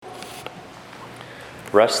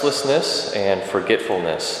Restlessness and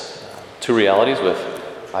forgetfulness. Two realities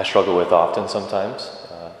I struggle with often sometimes.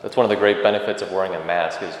 That's one of the great benefits of wearing a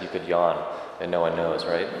mask is you could yawn and no one knows,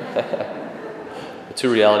 right? The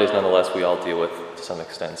two realities nonetheless we all deal with to some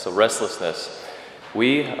extent. So restlessness.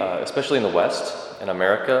 We, especially in the West, in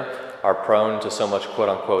America, are prone to so much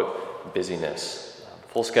quote-unquote busyness.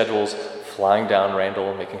 Full schedules, flying down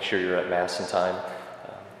Randall, making sure you're at Mass in time.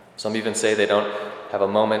 Some even say they don't have a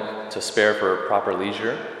moment to spare for proper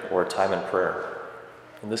leisure or time in prayer.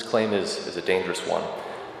 And this claim is a dangerous one.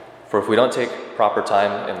 For if we don't take proper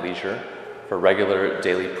time and leisure for regular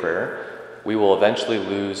daily prayer, we will eventually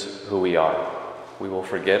lose who we are. We will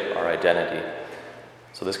forget our identity.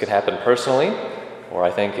 So this could happen personally, or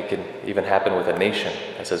I think it can even happen with a nation,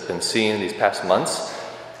 as has been seen these past months.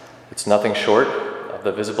 It's nothing short of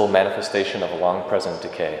the visible manifestation of a long-present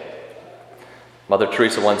decay. Mother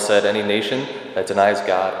Teresa once said, any nation that denies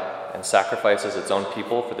God and sacrifices its own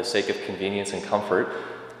people for the sake of convenience and comfort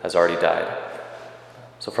has already died.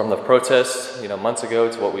 So from the protests, months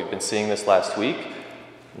ago to what we've been seeing this last week,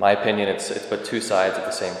 in my opinion, it's but two sides of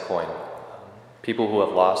the same coin. People who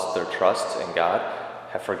have lost their trust in God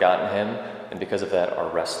have forgotten Him, and because of that are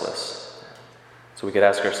restless. So we could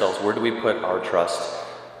ask ourselves, where do we put our trust?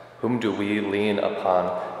 Whom do we lean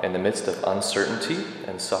upon in the midst of uncertainty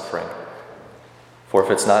and suffering? For if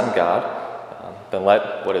it's not in God, then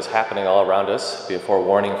let what is happening all around us be a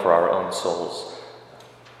forewarning for our own souls.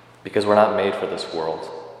 Because we're not made for this world.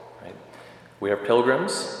 Right? We are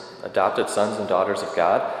pilgrims, adopted sons and daughters of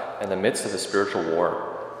God, in the midst of a spiritual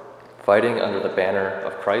war, fighting under the banner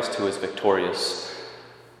of Christ who is victorious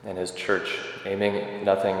and His church, aiming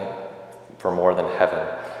nothing for more than heaven.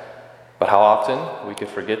 But how often we could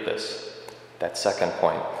forget this, that second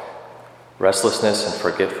point, restlessness and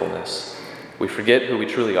forgetfulness. We forget who we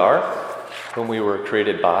truly are, whom we were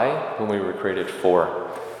created by, whom we were created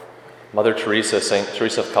for. Mother Teresa, Saint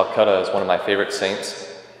Teresa of Calcutta, is one of my favorite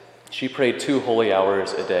saints. She prayed 2 holy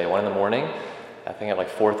hours a day, one in the morning, I think at like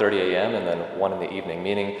 4:30 a.m., and then one in the evening,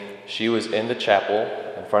 meaning she was in the chapel,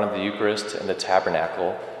 in front of the Eucharist, in the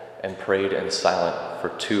tabernacle, and prayed in silence for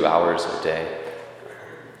 2 hours a day.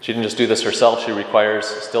 She didn't just do this herself, she requires,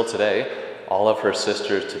 still today, all of her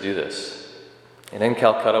sisters to do this. And in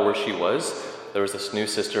Calcutta, where she was, there was this new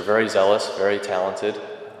sister, very zealous, very talented,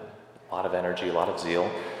 a lot of energy, a lot of zeal.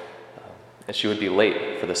 And she would be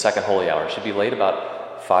late for the second holy hour. She'd be late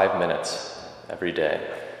about 5 minutes every day.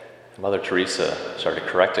 Mother Teresa started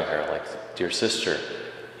correcting her, like, dear sister,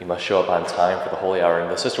 you must show up on time for the holy hour. And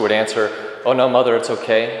the sister would answer, oh no, mother, it's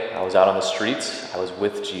okay. I was out on the streets. I was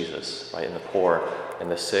with Jesus, right, in the poor, and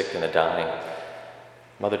the sick, and the dying.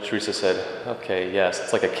 Mother Teresa said, okay, yes,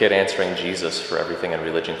 it's like a kid answering Jesus for everything in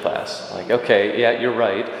religion class. Like, okay, yeah, you're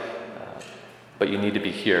right, but you need to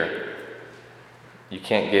be here. You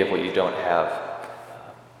can't give what you don't have.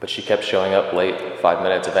 But she kept showing up late, 5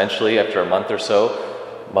 minutes. Eventually, after a month or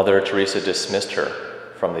so, Mother Teresa dismissed her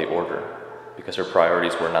from the order because her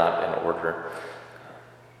priorities were not in order.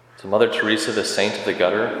 So Mother Teresa, the saint of the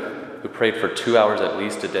gutter, who prayed for 2 hours at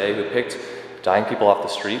least a day, who picked dying people off the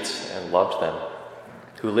streets and loved them,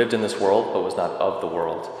 who lived in this world but was not of the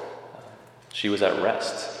world, she was at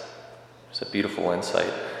rest. It's a beautiful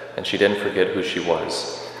insight, and she didn't forget who she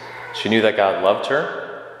was. She knew that God loved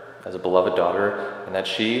her as a beloved daughter, and that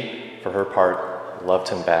she, for her part, loved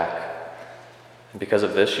Him back. And because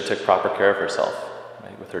of this, she took proper care of herself,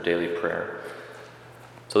 right, with her daily prayer.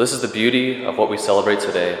 So this is the beauty of what we celebrate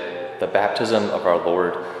today, the baptism of our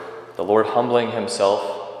Lord, the Lord humbling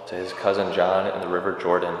Himself to His cousin John in the River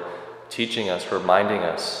Jordan, teaching us, reminding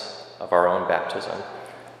us of our own baptism,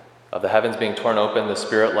 of the heavens being torn open, the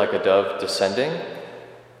Spirit like a dove descending,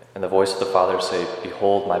 and the voice of the Father say,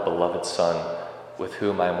 behold my beloved Son, with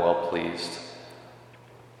whom I am well pleased.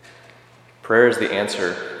 Prayer is the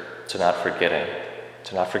answer to not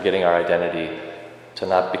forgetting our identity, to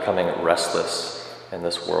not becoming restless in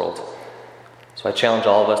this world. So I challenge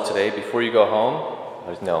all of us today, before you go home,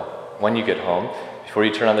 when you get home, before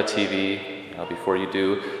you turn on the TV, before you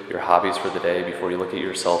do your hobbies for the day, before you look at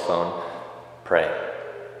your cell phone, pray.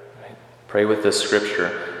 Right? Pray with this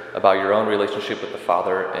scripture about your own relationship with the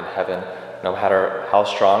Father in heaven, no matter how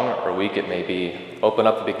strong or weak it may be. Open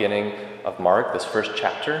up the beginning of Mark, this first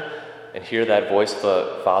chapter, and hear that voice of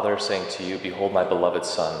the Father saying to you, behold my beloved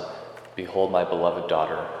Son, behold my beloved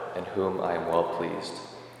daughter, in whom I am well pleased.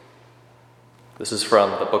 This is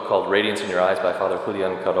from the book called Radiance in Your Eyes by Father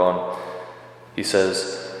Julian Caron. He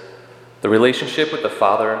says, the relationship with the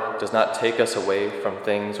Father does not take us away from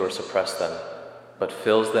things or suppress them, but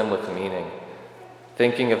fills them with meaning.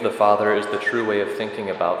 Thinking of the Father is the true way of thinking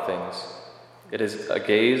about things. It is a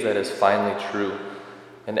gaze that is finally true,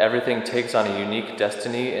 and everything takes on a unique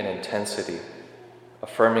destiny and intensity.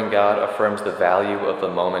 Affirming God affirms the value of the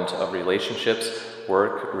moment of relationships,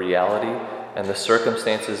 work, reality, and the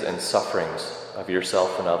circumstances and sufferings of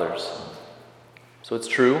yourself and others. So it's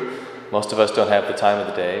true, most of us don't have the time of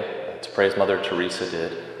the day to pray as Mother Teresa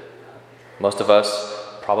did. Most of us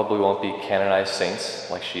probably won't be canonized saints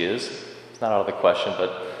like she is. It's not out of the question,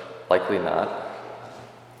 but likely not.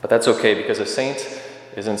 But that's okay, because a saint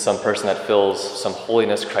isn't some person that fills some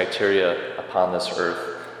holiness criteria upon this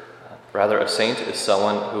earth. Rather, a saint is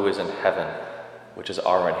someone who is in heaven, which is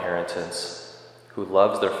our inheritance, who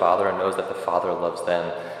loves their Father and knows that the Father loves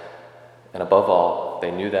them. And above all,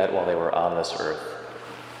 they knew that while they were on this earth.